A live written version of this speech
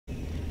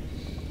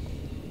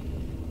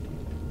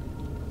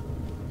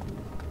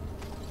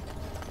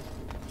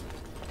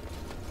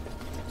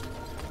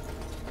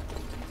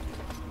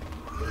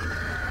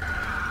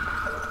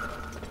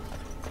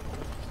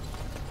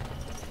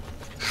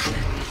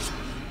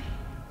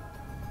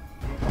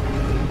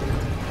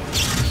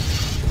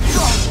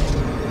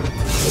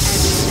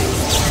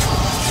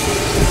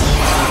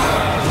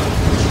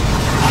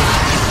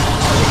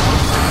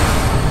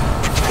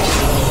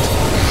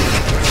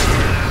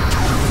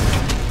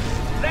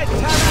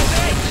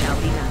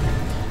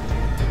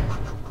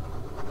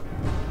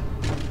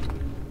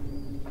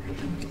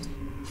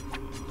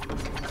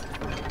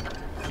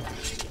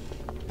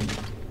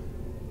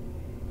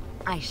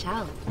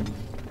shall.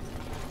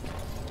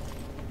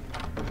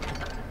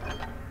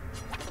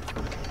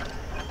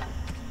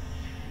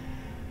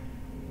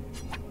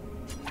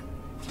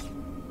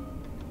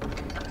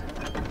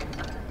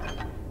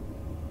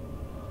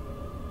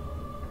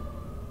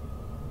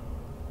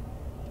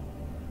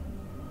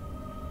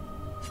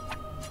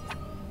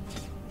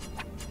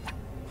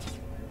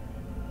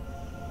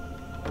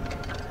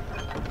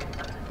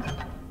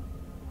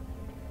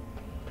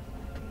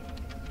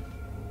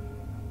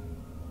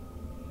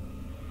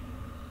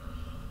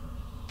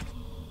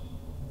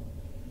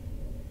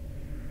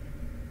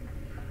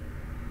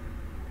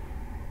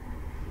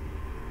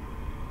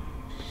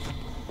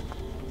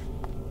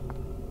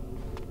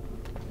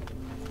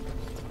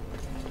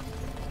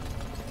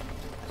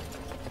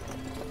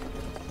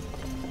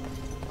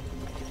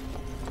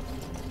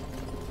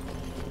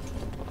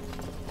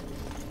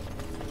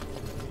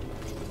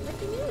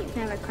 You've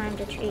never climbed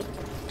a tree.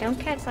 Don't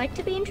cats like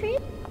to be in trees?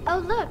 Oh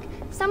look,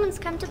 someone's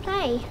come to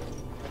play.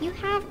 You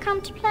have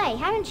come to play,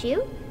 haven't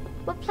you?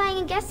 We're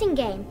playing a guessing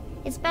game.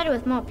 It's better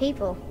with more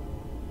people.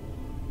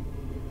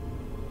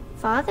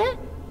 Father?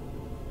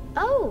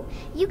 Oh,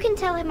 you can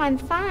tell him I'm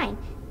fine.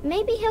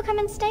 Maybe he'll come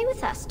and stay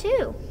with us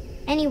too.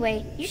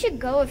 Anyway, you should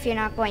go if you're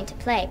not going to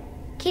play.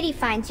 Kitty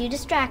finds you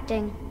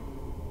distracting.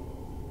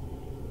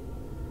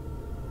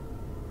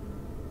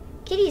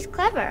 Kitty's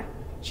clever.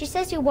 She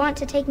says you want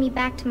to take me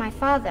back to my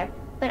father,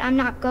 but I'm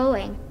not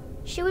going.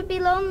 She would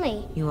be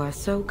lonely. You are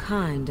so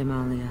kind,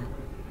 Amalia.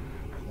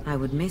 I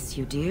would miss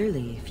you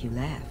dearly if you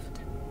left.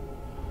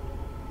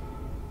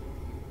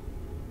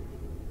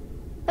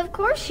 Of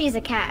course she's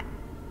a cat.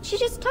 She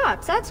just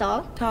talks, that's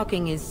all.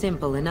 Talking is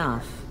simple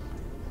enough,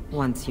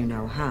 once you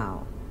know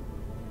how.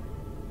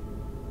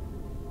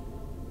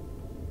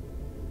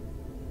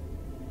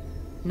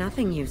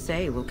 Nothing you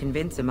say will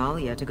convince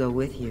Amalia to go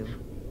with you.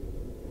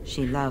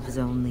 She loves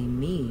only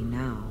me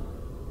now.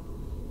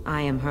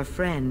 I am her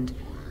friend,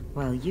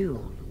 while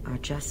you are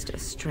just a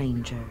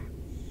stranger.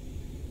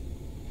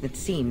 It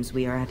seems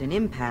we are at an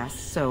impasse,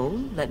 so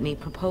let me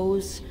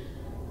propose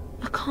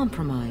a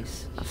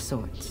compromise of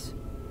sorts.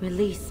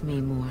 Release me,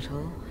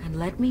 mortal, and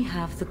let me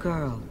have the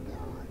girl.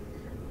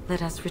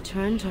 Let us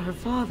return to her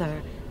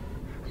father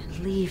and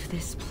leave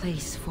this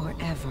place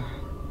forever.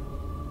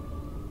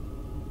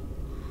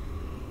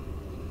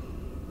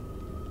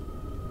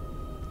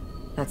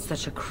 That's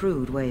such a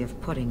crude way of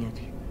putting it.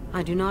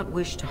 I do not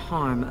wish to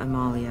harm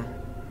Amalia.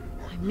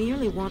 I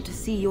merely want to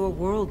see your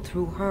world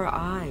through her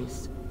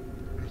eyes.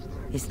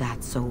 Is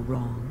that so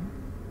wrong?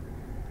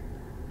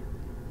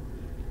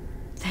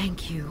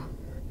 Thank you.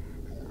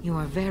 You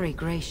are very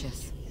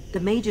gracious. The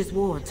mage's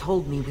wards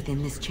hold me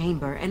within this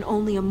chamber, and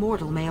only a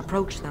mortal may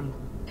approach them.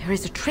 There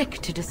is a trick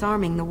to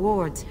disarming the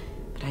wards,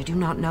 but I do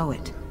not know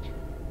it.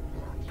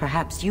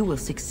 Perhaps you will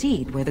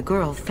succeed where the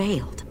girl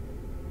failed.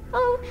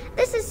 Oh,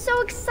 this is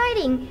so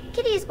exciting!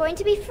 Kitty is going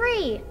to be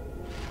free!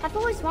 I've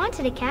always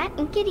wanted a cat,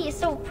 and Kitty is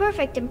so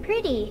perfect and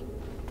pretty.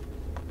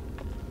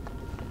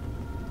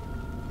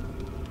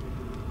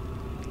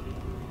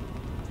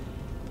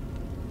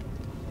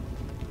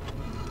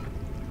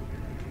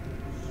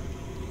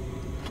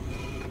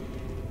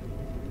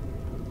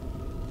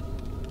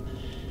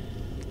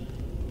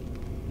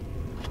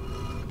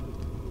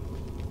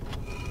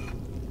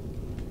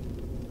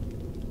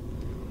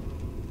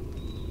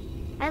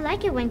 I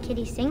like it when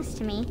Kitty sings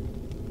to me.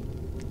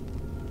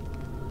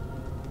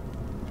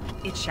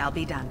 It shall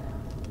be done.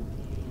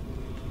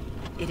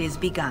 It is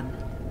begun.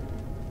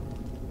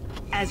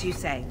 As you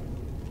say.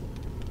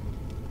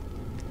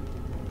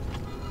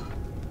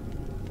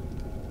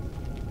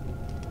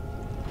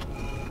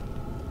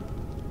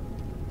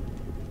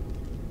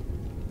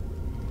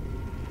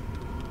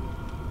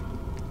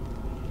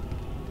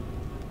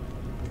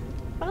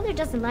 Father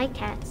doesn't like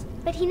cats,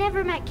 but he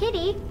never met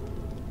Kitty.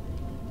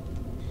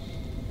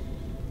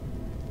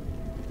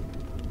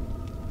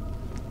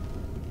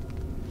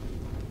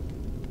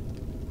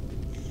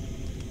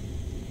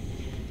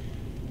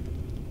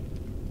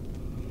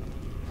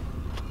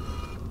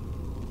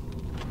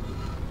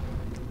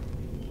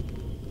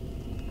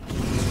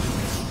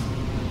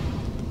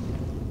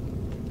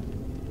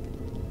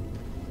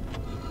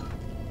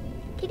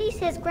 Kitty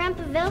says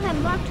Grandpa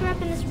Wilhelm locked her up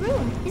in this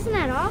room. Isn't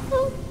that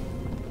awful?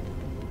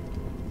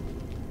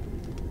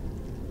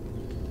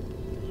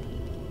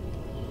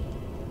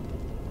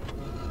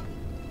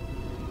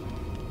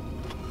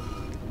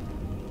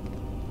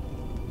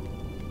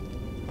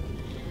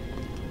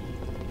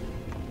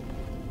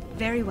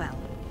 Very well.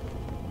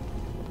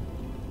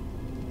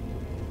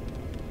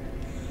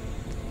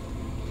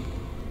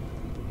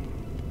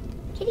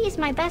 Kitty is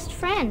my best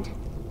friend.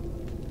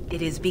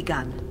 It is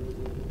begun.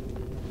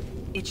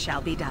 It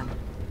shall be done.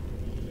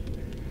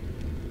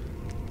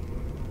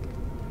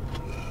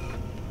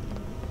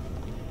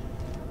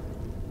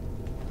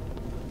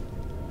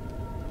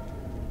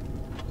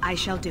 I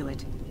shall do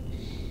it.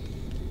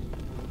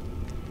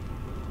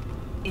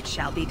 It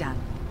shall be done.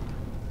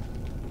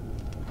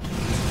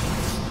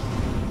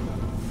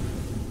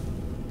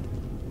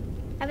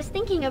 I was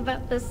thinking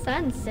about the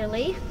sun,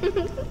 silly.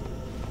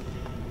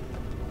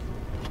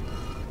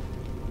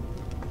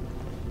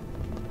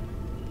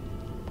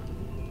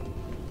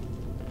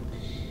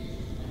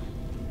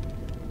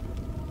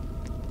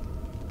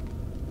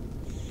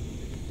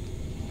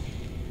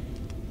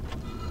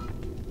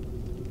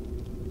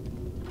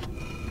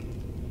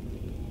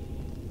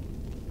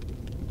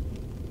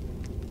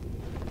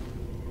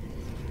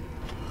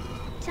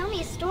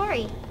 me a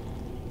story.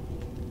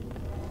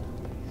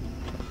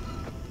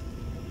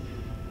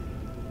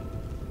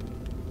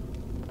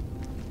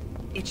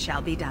 It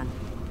shall be done.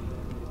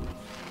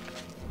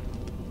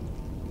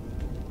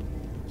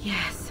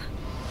 Yes.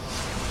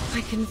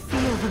 I can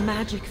feel the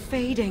magic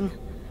fading.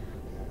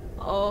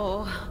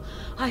 Oh,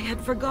 I had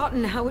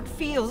forgotten how it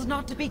feels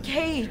not to be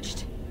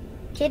caged.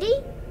 Kitty?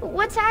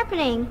 What's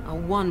happening? A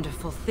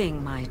wonderful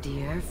thing, my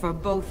dear, for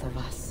both of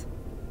us.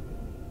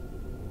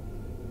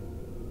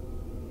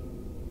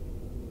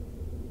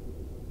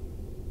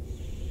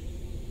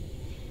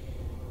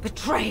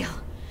 Betrayal!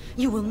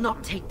 You will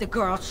not take the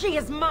girl. She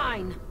is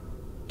mine!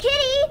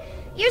 Kitty!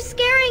 You're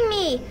scaring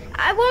me!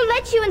 I won't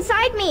let you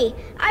inside me!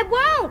 I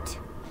won't!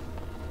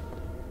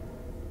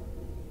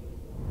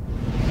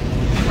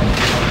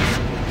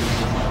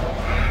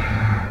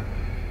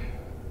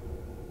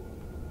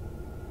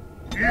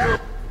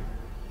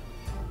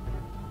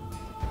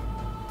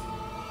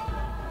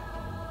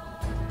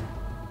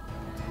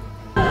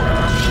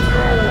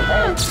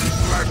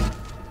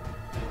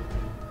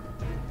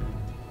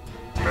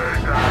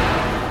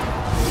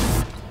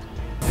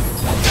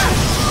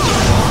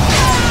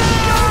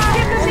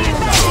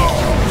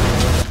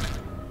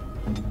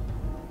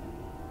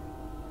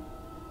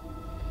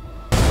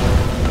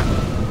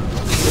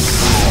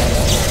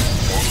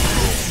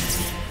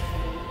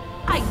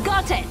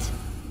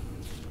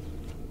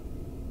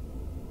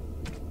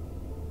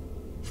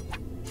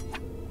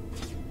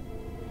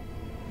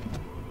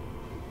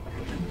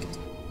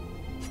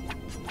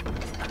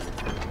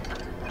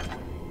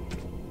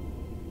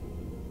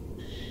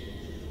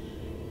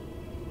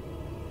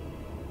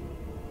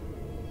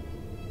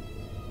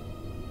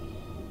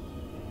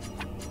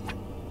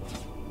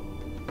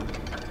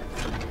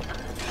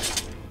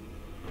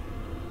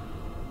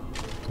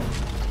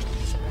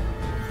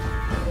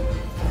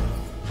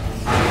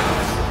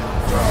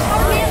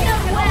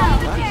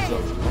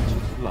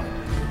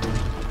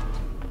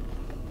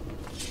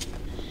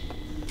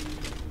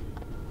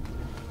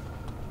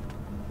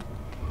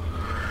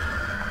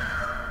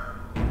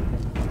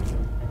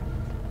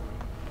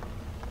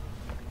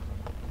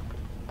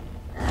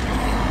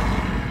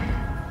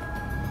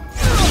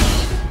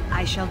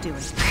 I shall do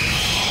it.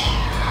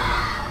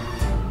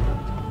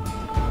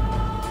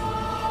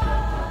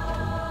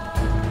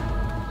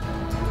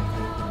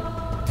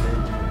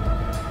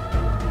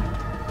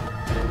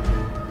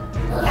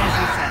 As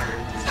you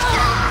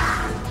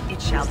said,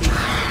 it shall be done.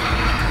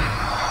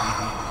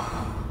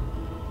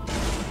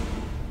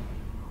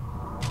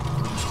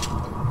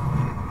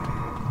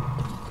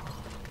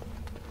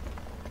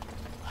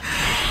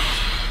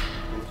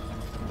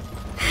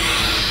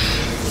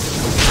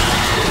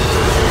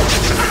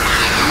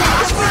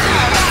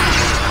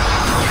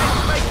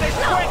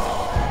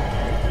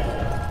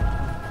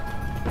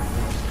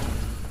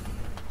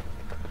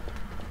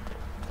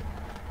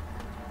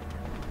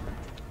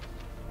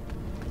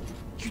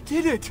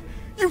 Did it!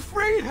 You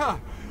freed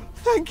her!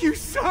 Thank you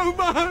so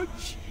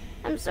much!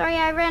 I'm sorry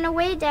I ran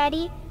away,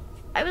 Daddy.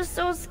 I was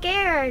so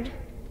scared.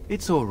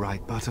 It's all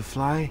right,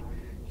 Butterfly.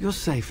 You're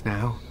safe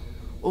now.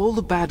 All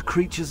the bad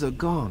creatures are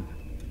gone.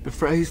 The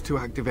phrase to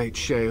activate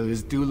Shale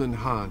is Dulan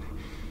Han.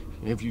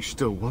 If you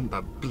still want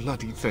that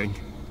bloody thing.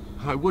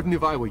 I wouldn't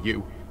if I were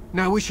you.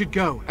 Now we should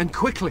go, and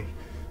quickly.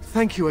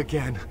 Thank you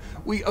again.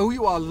 We owe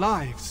you our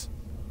lives.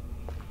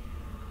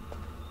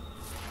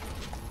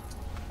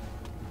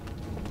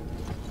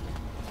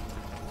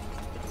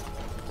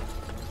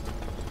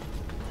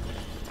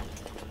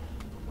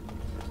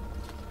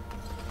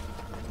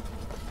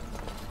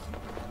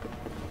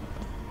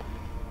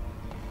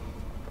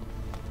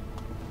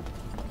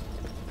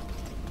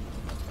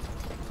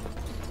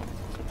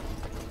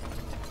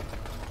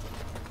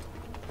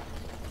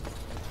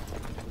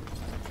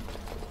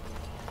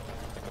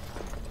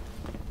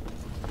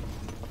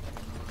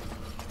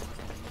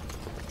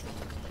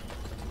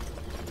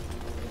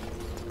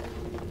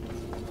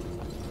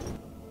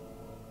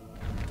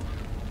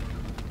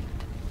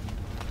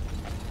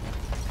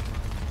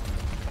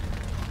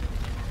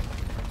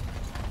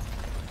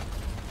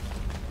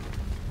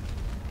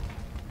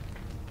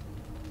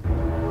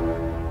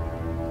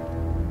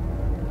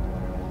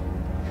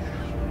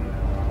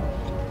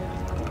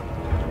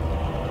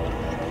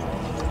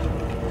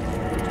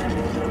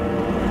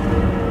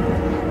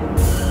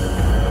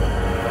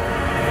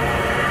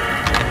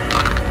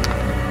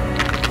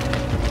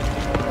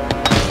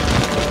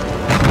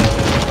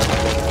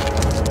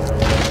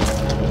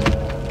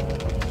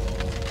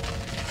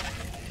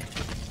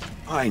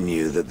 I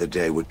knew that the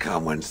day would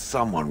come when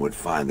someone would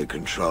find the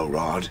control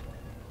rod.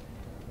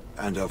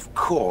 And of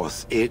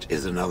course, it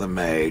is another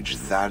mage.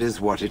 That is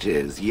what it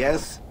is.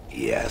 Yes?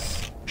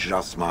 Yes.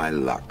 Just my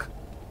luck.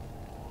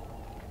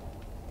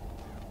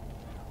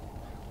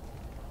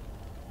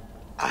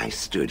 I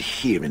stood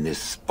here in this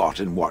spot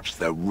and watched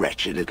the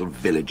wretched little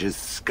villagers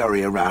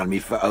scurry around me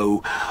for,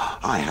 oh,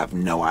 I have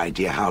no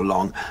idea how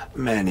long.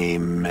 Many,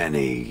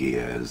 many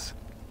years.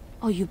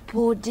 Oh, you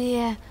poor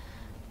dear.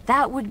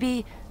 That would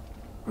be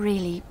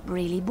really,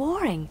 really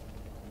boring.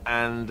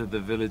 And the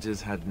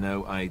villagers had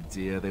no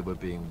idea they were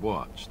being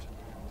watched.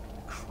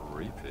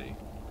 Creepy.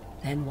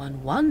 Then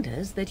one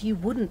wonders that you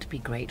wouldn't be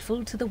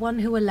grateful to the one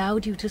who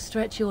allowed you to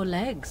stretch your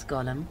legs,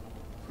 Gollum.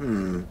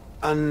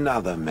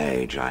 Another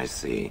mage, I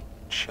see.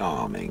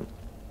 Charming.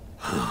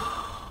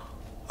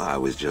 I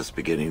was just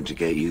beginning to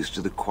get used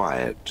to the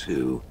quiet,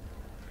 too.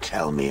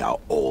 Tell me, are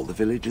all the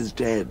villagers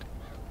dead?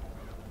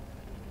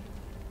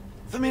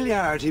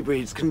 Familiarity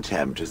breeds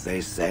contempt, as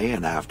they say,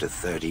 and after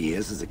 30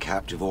 years as a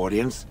captive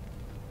audience,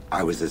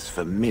 I was as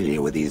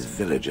familiar with these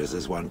villagers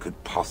as one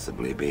could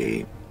possibly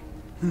be.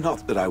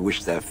 Not that I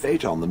wish their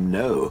fate on them,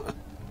 no.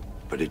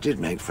 But it did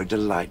make for a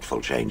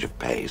delightful change of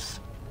pace.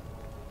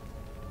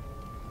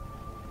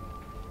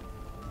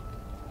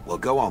 Well,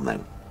 go on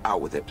then.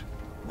 Out with it.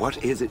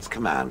 What is its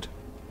command?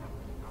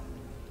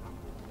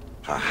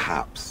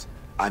 Perhaps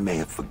I may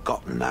have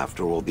forgotten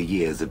after all the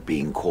years of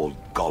being called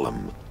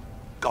Gollum.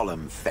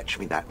 Gollum, fetch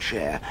me that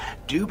chair.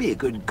 Do be a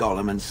good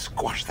Gollum and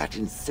squash that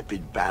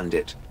insipid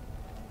bandit.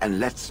 And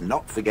let's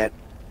not forget,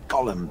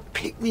 Gollum,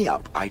 pick me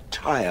up. I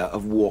tire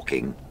of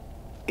walking.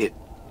 It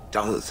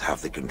does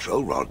have the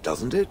control rod,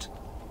 doesn't it?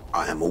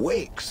 I am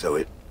awake, so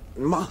it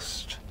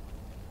must.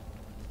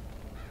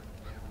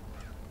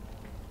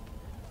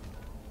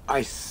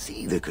 I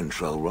see the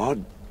control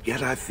rod,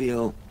 yet I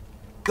feel...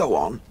 Go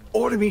on,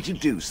 order me to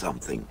do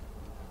something.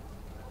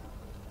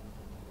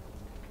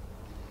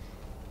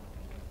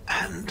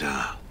 And,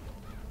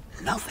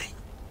 nothing.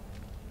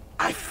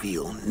 I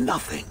feel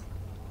nothing.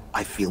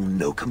 I feel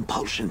no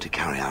compulsion to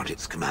carry out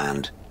its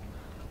command.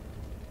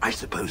 I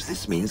suppose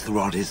this means the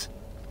rod is...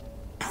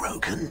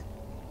 broken?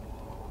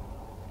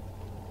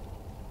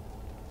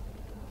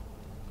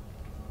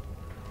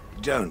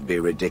 Don't be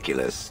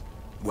ridiculous.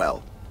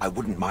 Well, I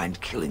wouldn't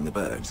mind killing the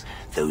birds.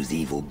 Those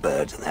evil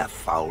birds and their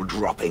foul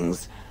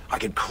droppings. I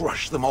could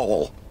crush them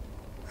all.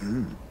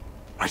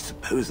 I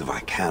suppose if I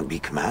can't be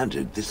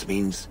commanded, this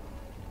means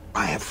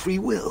I have free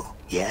will,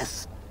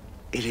 yes?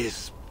 It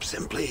is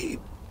simply,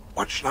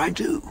 what should I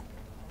do?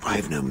 I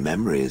have no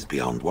memories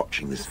beyond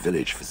watching this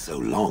village for so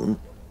long.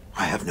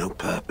 I have no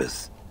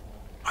purpose.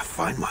 I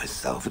find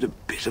myself at a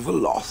bit of a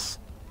loss.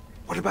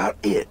 What about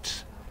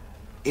it?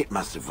 It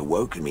must have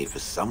awoken me for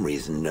some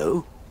reason,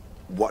 no?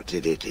 What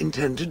did it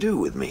intend to do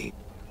with me?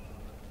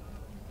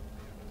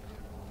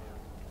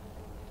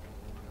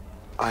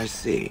 I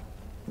see.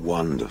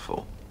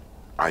 Wonderful.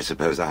 I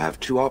suppose I have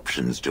two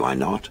options, do I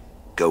not?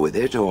 Go with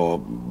it or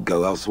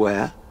go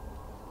elsewhere?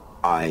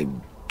 I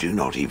do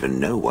not even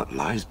know what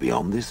lies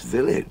beyond this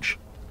village.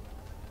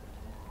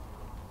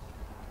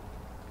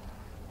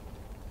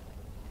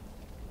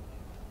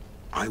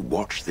 I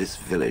watched this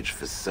village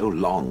for so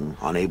long,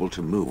 unable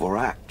to move or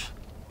act.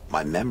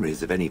 My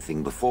memories of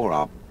anything before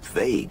are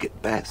vague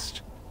at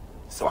best.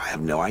 So I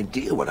have no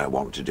idea what I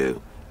want to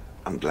do.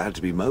 I'm glad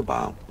to be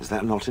mobile. Is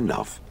that not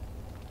enough?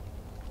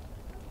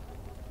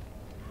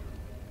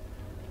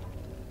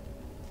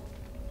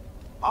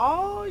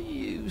 Are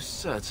you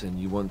certain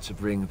you want to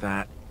bring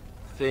that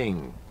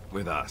thing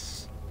with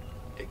us?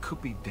 It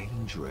could be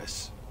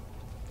dangerous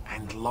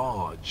and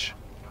large.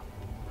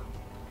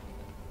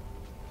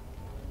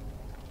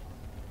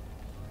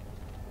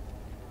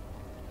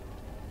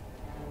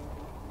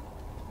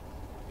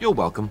 You're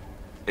welcome.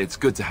 It's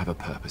good to have a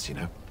purpose, you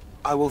know.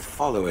 I will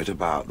follow it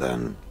about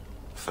then.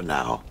 For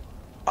now.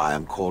 I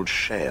am called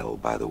Shale,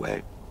 by the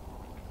way.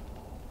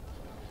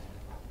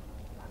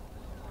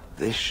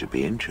 This should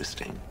be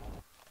interesting.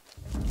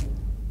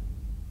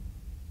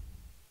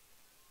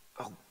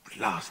 Oh,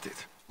 blast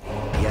it.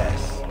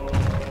 Yes.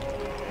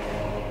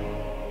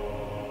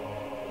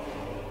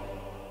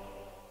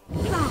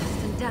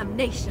 Blast and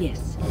damnation!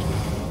 Yes.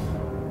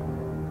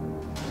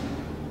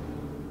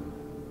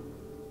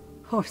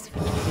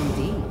 Horseful,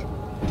 indeed.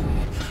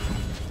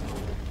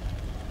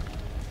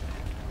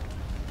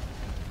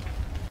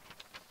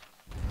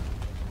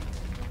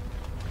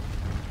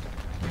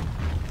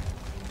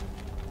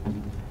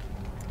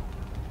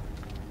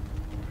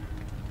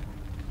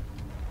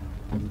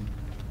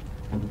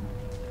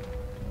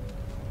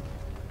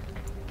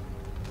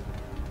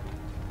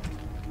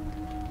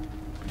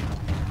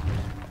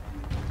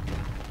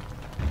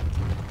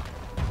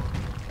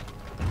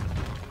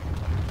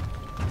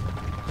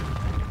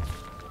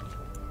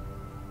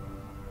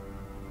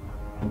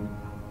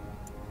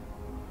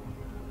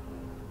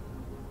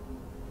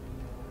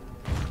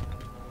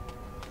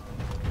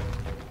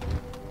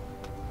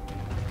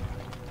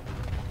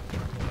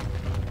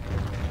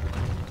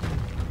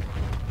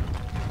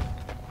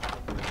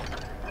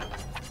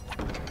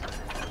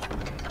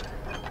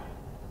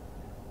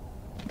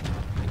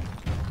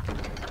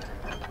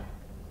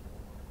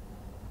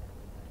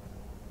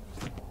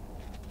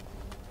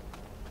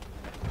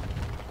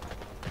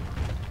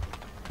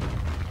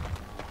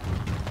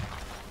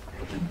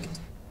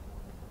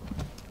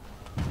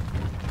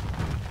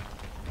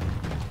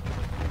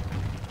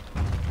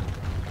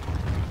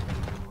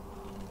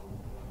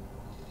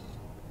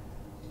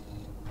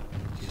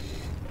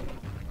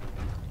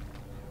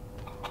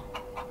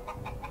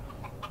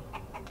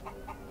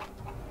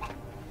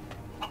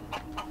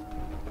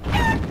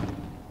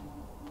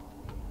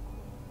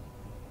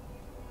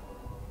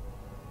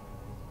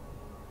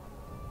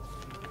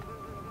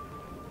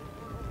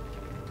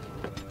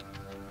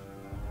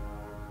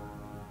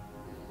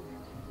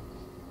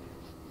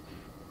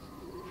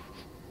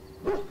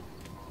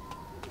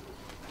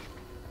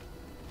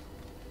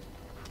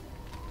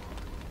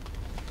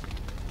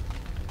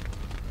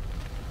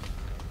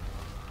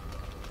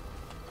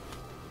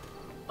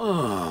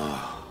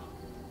 Oh.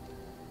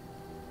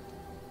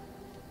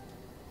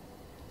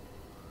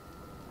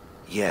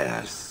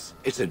 Yes,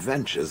 its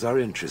adventures are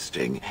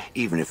interesting,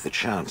 even if the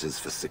chances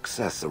for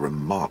success are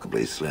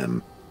remarkably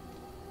slim.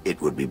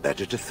 It would be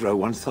better to throw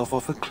oneself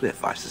off a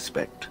cliff, I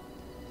suspect.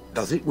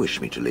 Does it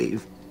wish me to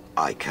leave?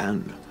 I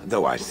can,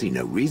 though I see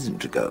no reason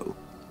to go.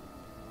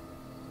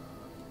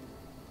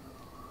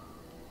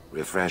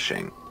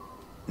 Refreshing.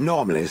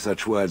 Normally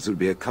such words would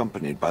be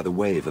accompanied by the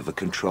wave of a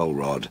control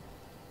rod.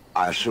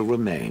 I shall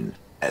remain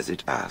as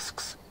it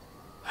asks.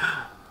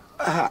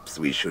 Perhaps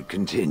we should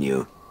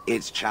continue.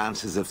 Its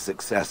chances of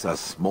success are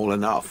small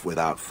enough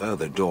without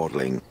further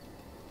dawdling.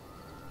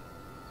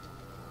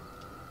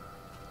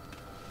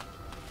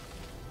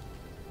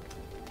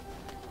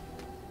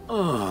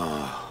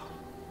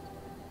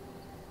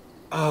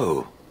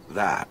 Oh,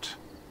 that.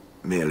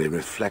 Merely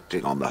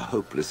reflecting on the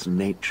hopeless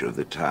nature of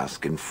the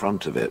task in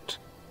front of it.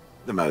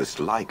 The most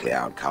likely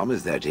outcome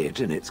is that it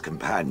and its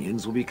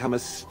companions will become a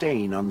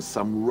stain on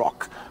some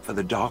rock for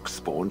the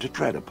Darkspawn to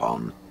tread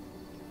upon.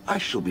 I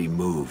shall be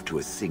moved to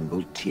a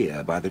single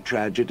tear by the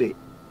tragedy.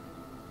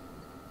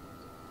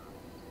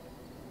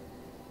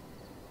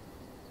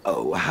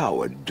 Oh,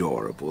 how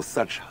adorable.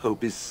 Such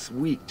hope is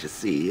sweet to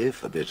see,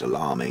 if a bit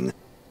alarming.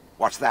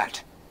 What's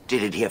that?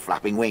 Did it hear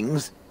flapping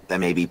wings? There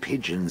may be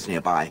pigeons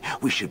nearby.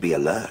 We should be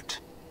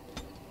alert.